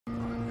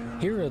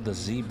Here are the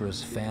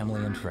zebra's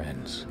family and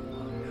friends.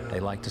 They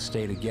like to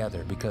stay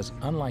together because,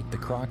 unlike the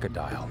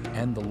crocodile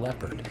and the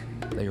leopard,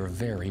 they are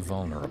very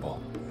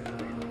vulnerable.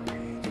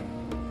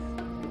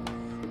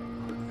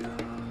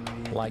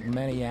 Like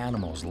many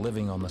animals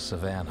living on the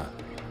savannah,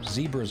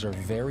 zebras are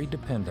very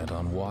dependent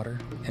on water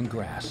and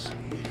grass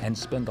and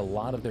spend a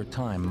lot of their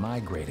time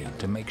migrating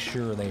to make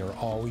sure they are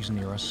always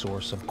near a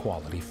source of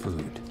quality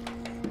food.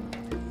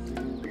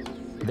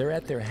 They're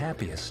at their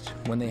happiest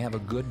when they have a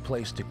good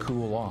place to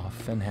cool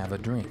off and have a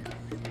drink.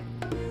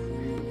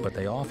 But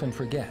they often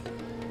forget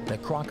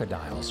that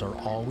crocodiles are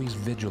always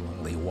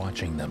vigilantly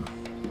watching them.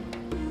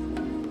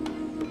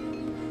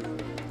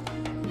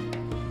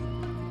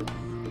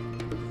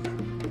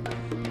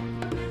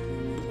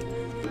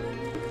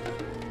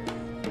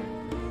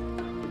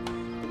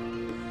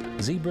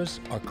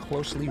 Zebras are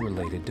closely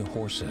related to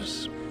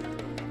horses.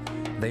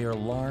 They are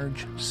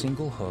large,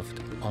 single-hoofed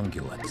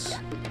ungulates,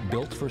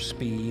 built for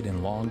speed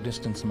and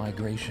long-distance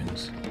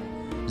migrations.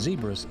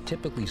 Zebras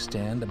typically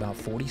stand about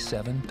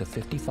 47 to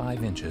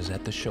 55 inches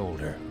at the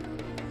shoulder.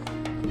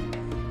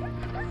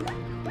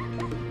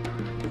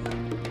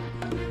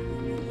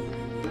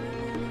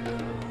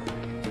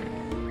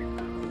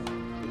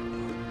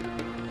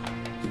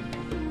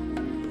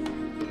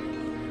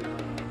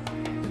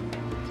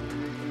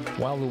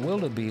 While the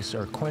wildebeests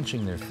are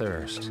quenching their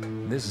thirst,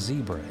 this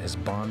zebra is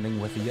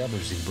bonding with the other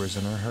zebras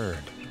in her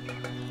herd.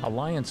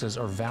 Alliances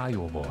are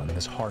valuable in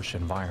this harsh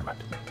environment.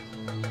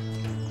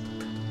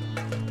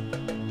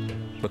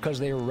 Because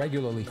they are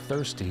regularly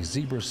thirsty,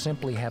 zebras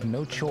simply have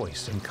no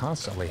choice and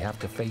constantly have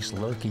to face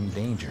lurking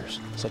dangers,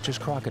 such as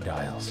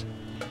crocodiles.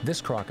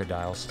 This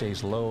crocodile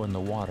stays low in the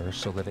water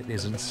so that it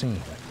isn't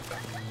seen.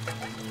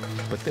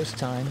 But this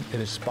time,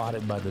 it is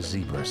spotted by the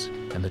zebras,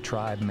 and the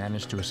tribe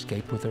managed to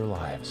escape with their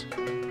lives.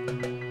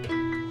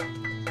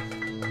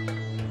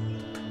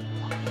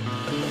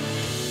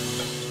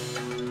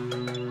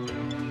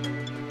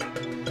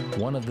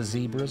 One of the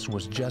zebras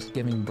was just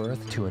giving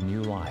birth to a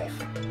new life.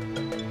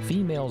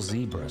 Female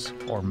zebras,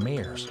 or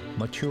mares,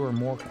 mature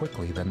more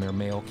quickly than their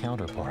male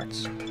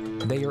counterparts.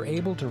 They are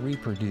able to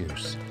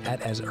reproduce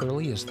at as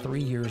early as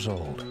 3 years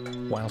old,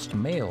 whilst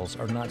males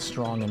are not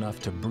strong enough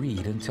to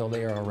breed until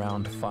they are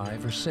around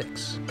 5 or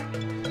 6.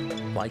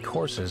 Like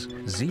horses,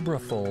 zebra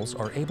foals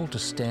are able to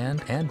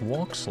stand and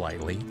walk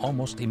slightly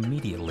almost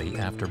immediately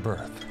after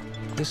birth.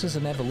 This is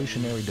an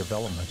evolutionary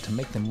development to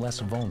make them less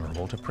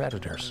vulnerable to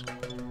predators.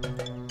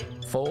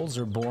 Foals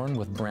are born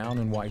with brown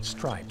and white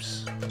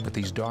stripes, but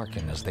these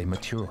darken as they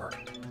mature.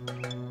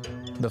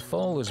 The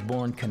foal is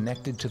born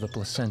connected to the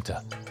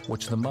placenta,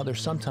 which the mother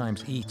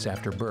sometimes eats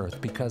after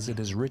birth because it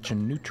is rich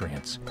in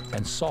nutrients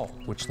and salt,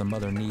 which the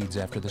mother needs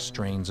after the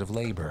strains of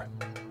labor.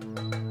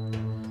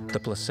 The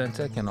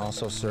placenta can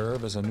also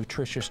serve as a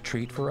nutritious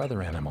treat for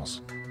other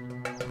animals.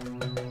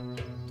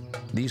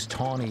 These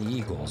tawny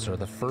eagles are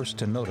the first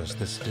to notice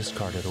this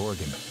discarded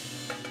organ,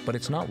 but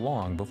it's not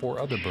long before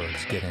other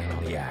birds get in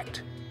on the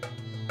act.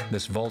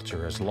 This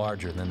vulture is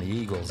larger than the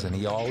eagles, and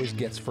he always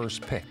gets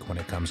first pick when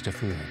it comes to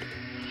food.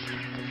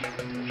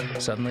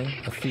 Suddenly,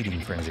 a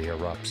feeding frenzy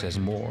erupts as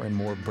more and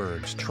more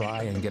birds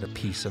try and get a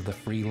piece of the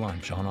free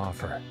lunch on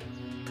offer.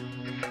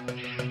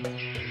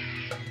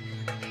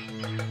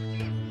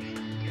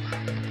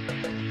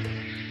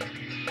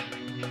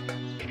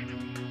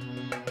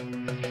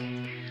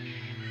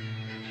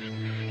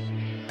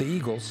 The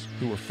eagles,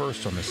 who were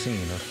first on the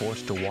scene, are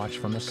forced to watch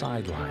from the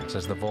sidelines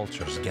as the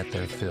vultures get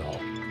their fill.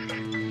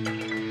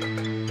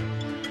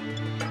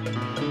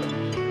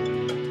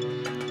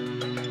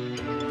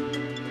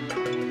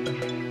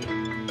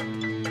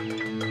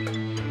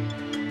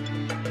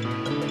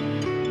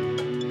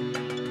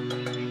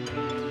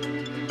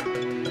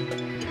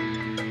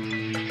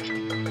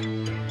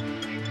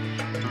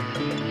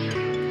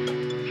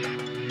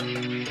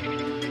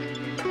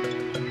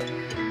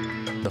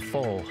 The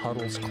foal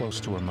huddles close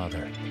to her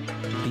mother.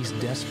 These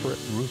desperate,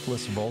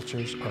 ruthless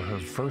vultures are her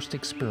first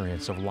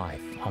experience of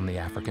life on the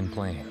African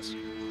plains.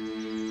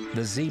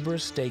 The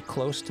zebras stay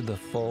close to the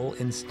foal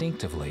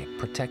instinctively,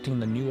 protecting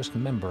the newest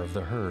member of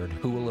the herd,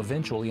 who will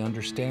eventually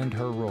understand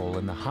her role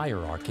in the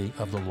hierarchy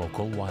of the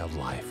local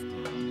wildlife.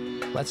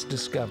 Let's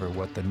discover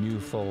what the new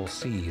foal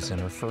sees in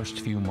her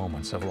first few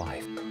moments of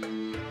life.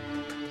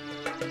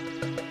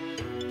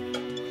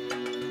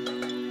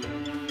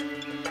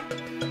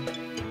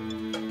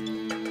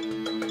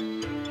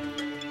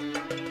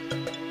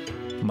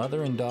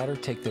 Mother and daughter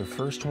take their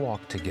first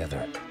walk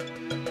together.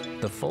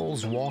 The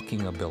foal's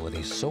walking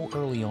abilities so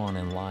early on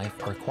in life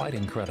are quite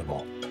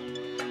incredible.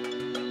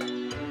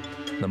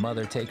 The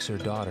mother takes her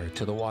daughter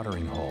to the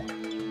watering hole.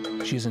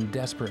 She's in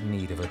desperate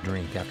need of a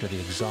drink after the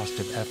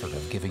exhaustive effort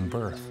of giving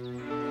birth.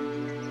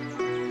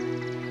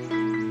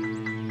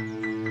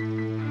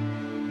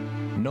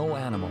 No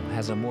animal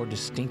has a more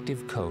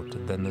distinctive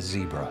coat than the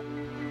zebra.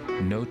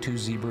 No two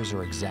zebras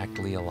are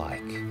exactly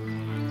alike.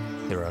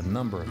 There are a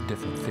number of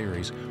different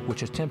theories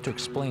which attempt to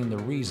explain the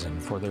reason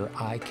for their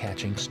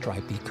eye-catching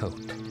stripy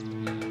coat.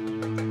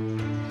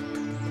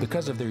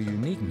 Because of their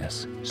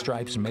uniqueness,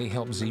 stripes may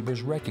help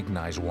zebras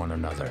recognize one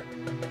another.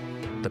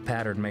 The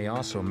pattern may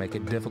also make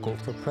it difficult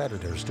for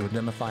predators to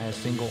identify a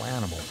single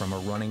animal from a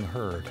running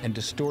herd and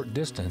distort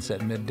distance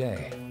at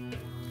midday.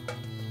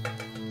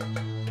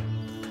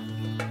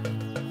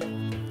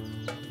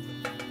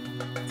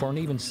 For an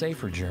even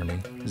safer journey,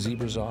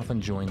 zebras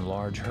often join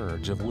large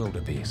herds of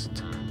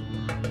wildebeest.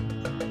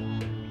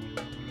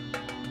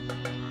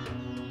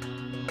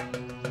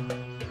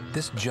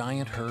 This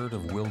giant herd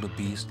of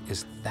wildebeest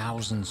is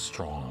thousands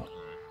strong,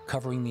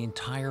 covering the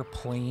entire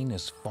plain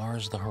as far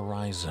as the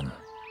horizon.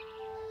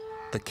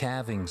 The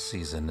calving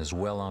season is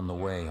well on the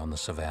way on the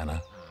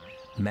Savannah.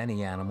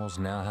 Many animals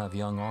now have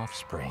young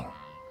offspring.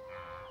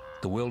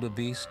 The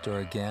wildebeest are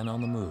again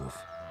on the move,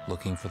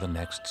 looking for the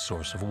next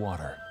source of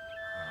water.